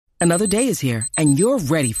Another day is here, and you're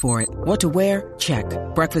ready for it. What to wear? Check.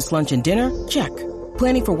 Breakfast, lunch, and dinner? Check.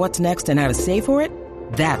 Planning for what's next and how to save for it?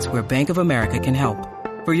 That's where Bank of America can help.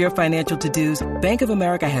 For your financial to-dos, Bank of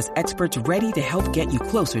America has experts ready to help get you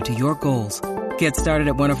closer to your goals. Get started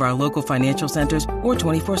at one of our local financial centers or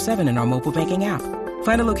 24/7 in our mobile banking app.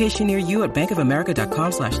 Find a location near you at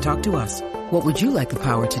bankofamerica.com/talktous. What would you like the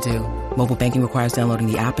power to do? Mobile banking requires downloading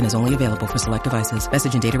the app and is only available for select devices.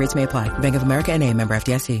 Message and data rates may apply. Bank of America N.A., member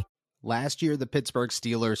FDIC. Last year, the Pittsburgh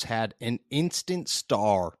Steelers had an instant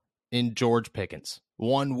star in George Pickens,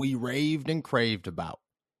 one we raved and craved about.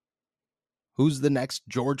 Who's the next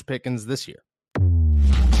George Pickens this year?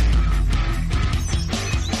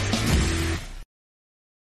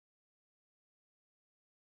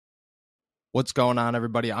 What's going on,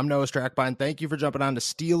 everybody? I'm Noah Strackbine. Thank you for jumping on to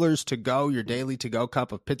Steelers To Go, your daily to-go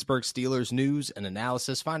cup of Pittsburgh Steelers news and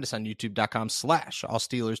analysis. Find us on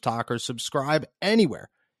youtube.com/allsteelerstalkers. Subscribe anywhere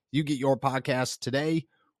you get your podcasts. Today,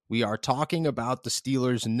 we are talking about the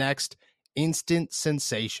Steelers' next instant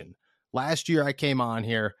sensation. Last year, I came on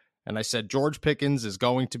here and I said George Pickens is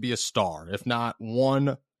going to be a star, if not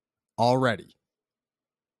one already.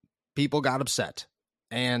 People got upset,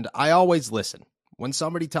 and I always listen. When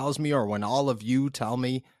somebody tells me, or when all of you tell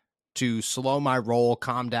me to slow my roll,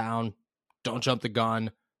 calm down, don't jump the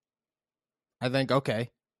gun, I think,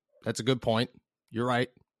 okay, that's a good point. You're right.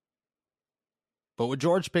 But with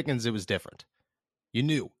George Pickens, it was different. You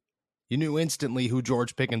knew instantly who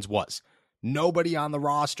George Pickens was. Nobody on the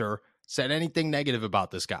roster said anything negative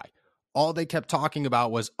about this guy. All they kept talking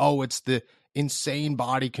about was, oh, it's the insane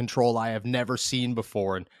body control I have never seen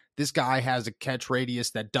before. And this guy has a catch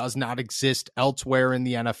radius that does not exist elsewhere in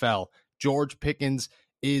the NFL. George Pickens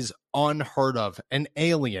is unheard of, an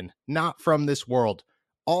alien, not from this world.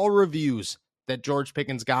 All reviews that George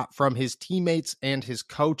Pickens got from his teammates and his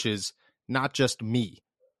coaches, not just me,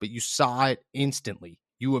 but you saw it instantly.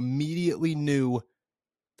 You immediately knew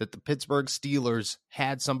that the Pittsburgh Steelers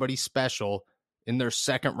had somebody special in their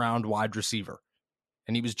second-round wide receiver.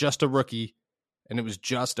 And he was just a rookie, and it was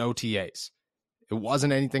just OTAs. It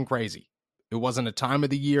wasn't anything crazy. It wasn't a time of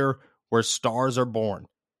the year where stars are born.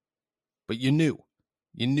 But you knew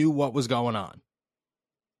what was going on.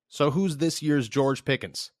 So who's this year's George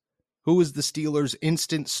Pickens? Who is the Steelers'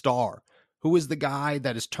 instant star? Who is the guy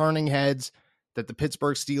that is turning heads that the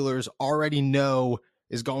Pittsburgh Steelers already know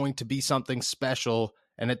is going to be something special?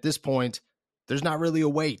 And at this point, there's not really a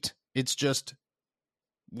wait. It's just,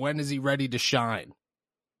 when is he ready to shine?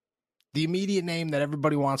 The immediate name that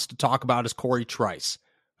everybody wants to talk about is Corey Trice,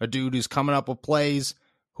 a dude who's coming up with plays,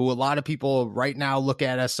 who a lot of people right now look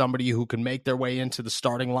at as somebody who can make their way into the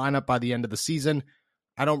starting lineup by the end of the season.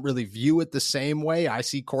 I don't really view it the same way. I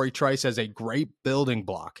see Corey Trice as a great building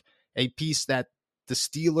block, a piece that the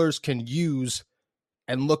Steelers can use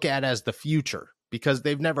and look at as the future, because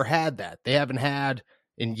they've never had that. They haven't had,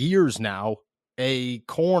 in years now, a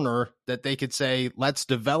corner that they could say, let's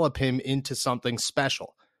develop him into something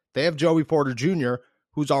special. They have Joey Porter Jr.,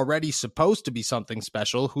 who's already supposed to be something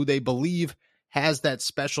special, who they believe has that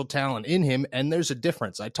special talent in him, and there's a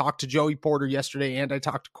difference. I talked to Joey Porter yesterday, and I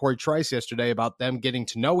talked to Corey Trice yesterday about them getting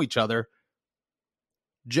to know each other.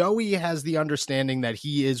 Joey has the understanding that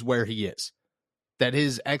he is where he is, that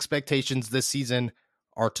his expectations this season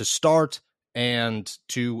are to start and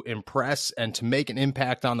to impress and to make an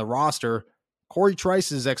impact on the roster. Corey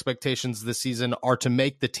Trice's expectations this season are to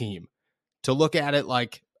make the team, to look at it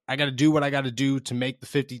like, I got to do what I got to do to make the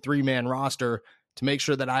 53-man roster, to make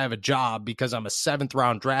sure that I have a job because I'm a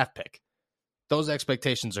 7th-round draft pick. Those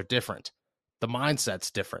expectations are different. The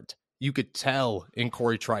mindset's different. You could tell in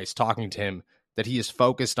Corey Trice, talking to him, that he is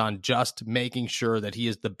focused on just making sure that he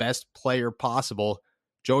is the best player possible.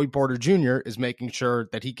 Joey Porter Jr. is making sure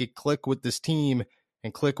that he could click with this team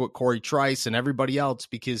and click with Corey Trice and everybody else,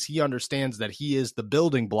 because he understands that he is the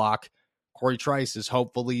building block. Corey Trice is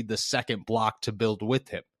hopefully the second block to build with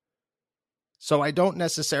him. So I don't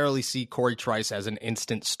necessarily see Corey Trice as an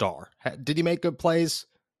instant star. Did he make good plays?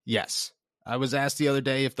 Yes. I was asked the other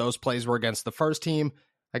day if those plays were against the first team.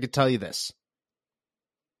 I could tell you this.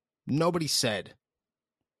 Nobody said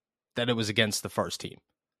that it was against the first team.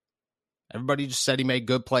 Everybody just said he made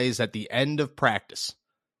good plays at the end of practice.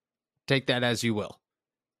 Take that as you will.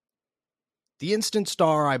 The instant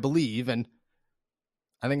star, I believe, and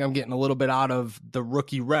I think I'm getting a little bit out of the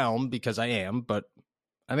rookie realm because I am, but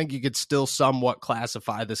I think you could still somewhat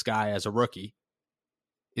classify this guy as a rookie,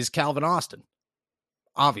 is Calvin Austin.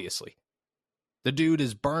 Obviously. The dude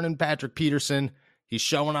is burning Patrick Peterson. He's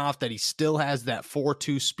showing off that he still has that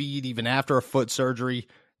 4.2 speed even after a foot surgery,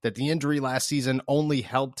 that the injury last season only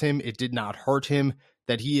helped him. It did not hurt him.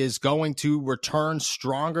 that he is going to return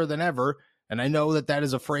stronger than ever. And I know that that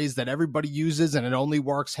is a phrase that everybody uses and it only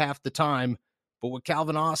works half the time. But with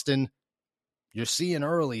Calvin Austin, you're seeing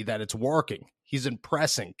early that it's working. He's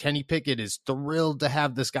impressing. Kenny Pickett is thrilled to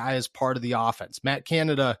have this guy as part of the offense. Matt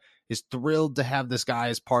Canada is thrilled to have this guy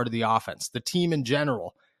as part of the offense. The team in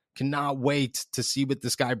general cannot wait to see what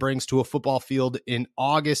this guy brings to a football field in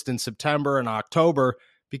August and September and October,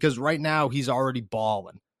 because right now he's already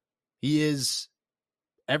balling. He is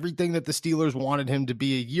everything that the Steelers wanted him to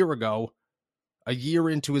be a year ago, a year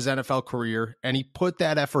into his NFL career, and he put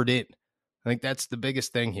that effort in. I think that's the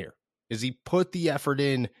biggest thing here, is he put the effort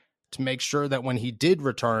in to make sure that when he did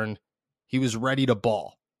return, he was ready to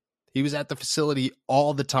ball. He was at the facility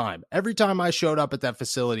all the time. Every time I showed up at that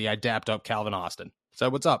facility, I dapped up Calvin Austin.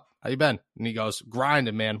 Said, "What's up? How you been?" And he goes,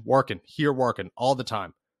 "Grinding, man, working, all the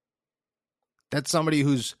time." That's somebody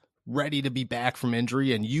who's ready to be back from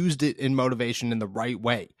injury and used it in motivation in the right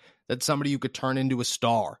way. That's somebody who could turn into a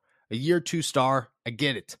star. A year two star, I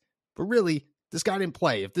get it. But really, this guy didn't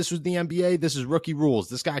play. If this was the NBA, this is rookie rules.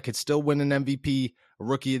 This guy could still win an MVP, a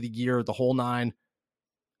rookie of the year, the whole nine.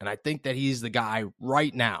 And I think that he's the guy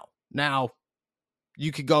right now. Now,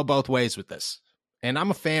 you could go both ways with this. And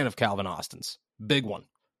I'm a fan of Calvin Austin's. Big one.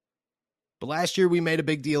 But last year we made a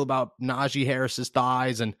big deal about Najee Harris's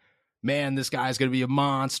thighs and, man, this guy's going to be a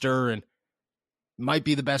monster and might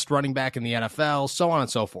be the best running back in the NFL, so on and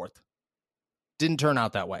so forth. Didn't turn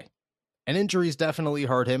out that way. And injuries definitely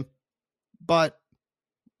hurt him, but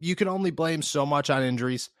you can only blame so much on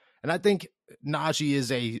injuries. And I think Najee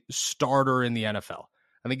is a starter in the NFL.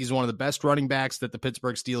 I think he's one of the best running backs that the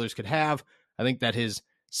Pittsburgh Steelers could have. I think that his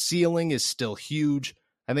ceiling is still huge.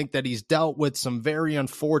 I think that he's dealt with some very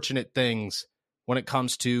unfortunate things when it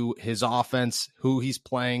comes to his offense, who he's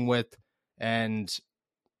playing with, and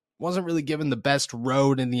wasn't really given the best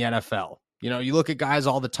road in the NFL. You know, you look at guys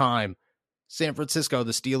all the time. San Francisco,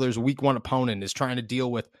 the Steelers' week one opponent, is trying to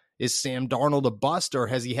deal with, is Sam Darnold a bust, or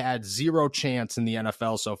has he had zero chance in the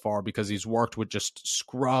NFL so far because he's worked with just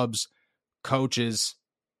scrubs, coaches,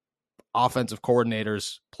 offensive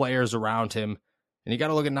coordinators, players around him? And you got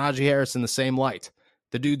to look at Najee Harris in the same light.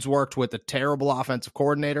 The dude's worked with a terrible offensive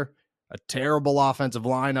coordinator, a terrible offensive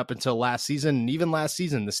line up until last season. And even last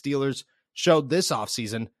season, the Steelers showed this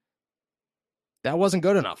offseason that wasn't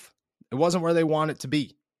good enough. It wasn't where they want it to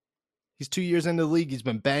be. He's 2 years into the league. He's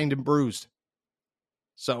been banged and bruised.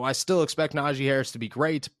 So I still expect Najee Harris to be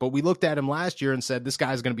great, but we looked at him last year and said, this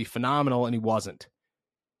guy's going to be phenomenal, and he wasn't.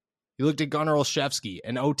 You looked at Gunnar Olszewski,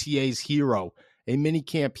 an OTA's hero, a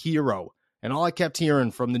minicamp hero, and all I kept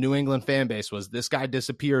hearing from the New England fan base was, this guy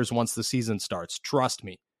disappears once the season starts. Trust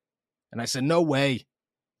me. And I said, no way.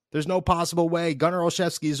 There's no possible way. Gunnar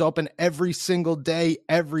Olszewski is open every single day,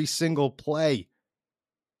 every single play.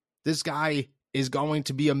 This guy is going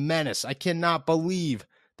to be a menace. I cannot believe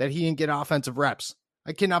that he didn't get offensive reps.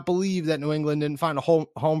 I cannot believe that New England didn't find a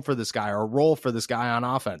home for this guy or a role for this guy on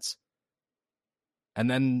offense. And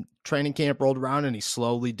then training camp rolled around and he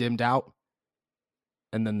slowly dimmed out.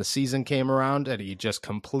 And then the season came around and he just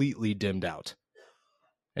completely dimmed out.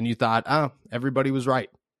 And you thought, everybody was right.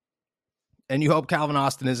 And you hope Calvin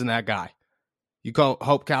Austin isn't that guy. You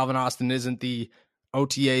hope Calvin Austin isn't the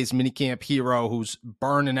OTA's minicamp hero who's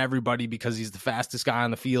burning everybody because he's the fastest guy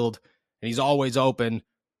on the field and he's always open.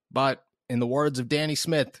 But in the words of Danny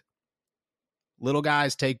Smith, little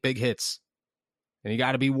guys take big hits. And you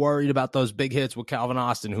got to be worried about those big hits with Calvin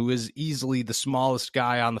Austin, who is easily the smallest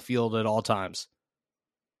guy on the field at all times.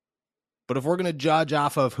 But if we're going to judge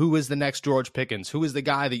off of who is the next George Pickens, who is the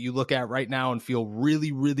guy that you look at right now and feel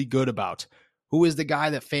really, really good about, who is the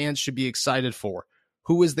guy that fans should be excited for,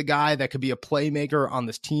 who is the guy that could be a playmaker on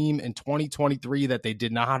this team in 2023 that they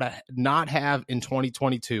did not have in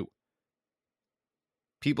 2022?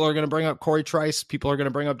 People are going to bring up Corey Trice. People are going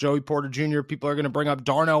to bring up Joey Porter Jr. People are going to bring up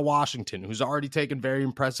Darnell Washington, who's already taken very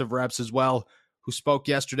impressive reps as well, who spoke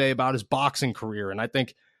yesterday about his boxing career. And I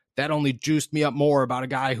think that only juiced me up more about a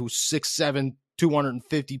guy who's 6'7",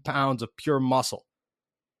 250 pounds of pure muscle.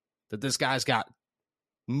 That this guy's got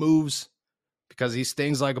moves because he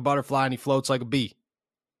stings like a butterfly and he floats like a bee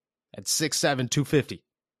at 6'7", 250.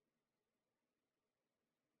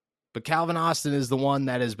 But Calvin Austin is the one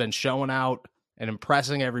that has been showing out and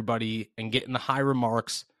impressing everybody and getting the high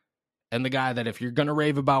remarks, and the guy that if you're going to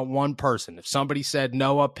rave about one person, if somebody said,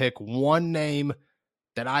 Noah, pick one name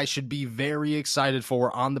that I should be very excited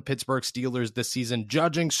for on the Pittsburgh Steelers this season,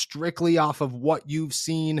 judging strictly off of what you've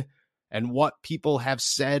seen and what people have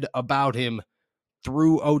said about him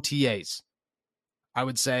through OTAs, I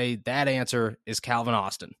would say that answer is Calvin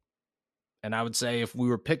Austin. And I would say if we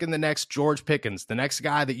were picking the next George Pickens, the next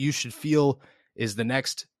guy that you should feel is the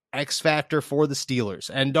next X factor for the Steelers.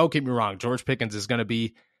 And don't get me wrong, George Pickens is going to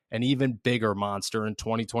be an even bigger monster in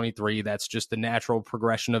 2023. That's just the natural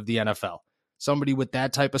progression of the NFL. Somebody with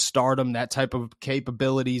that type of stardom, that type of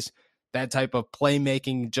capabilities, that type of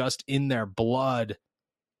playmaking just in their blood,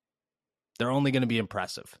 they're only going to be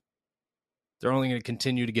impressive. They're only going to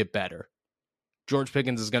continue to get better. George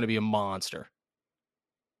Pickens is going to be a monster.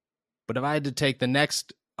 But if I had to take the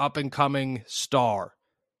next up-and-coming star,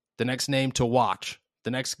 the next name to watch,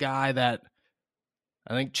 the next guy that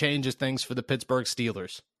I think changes things for the Pittsburgh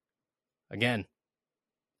Steelers, again,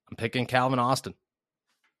 I'm picking Calvin Austin.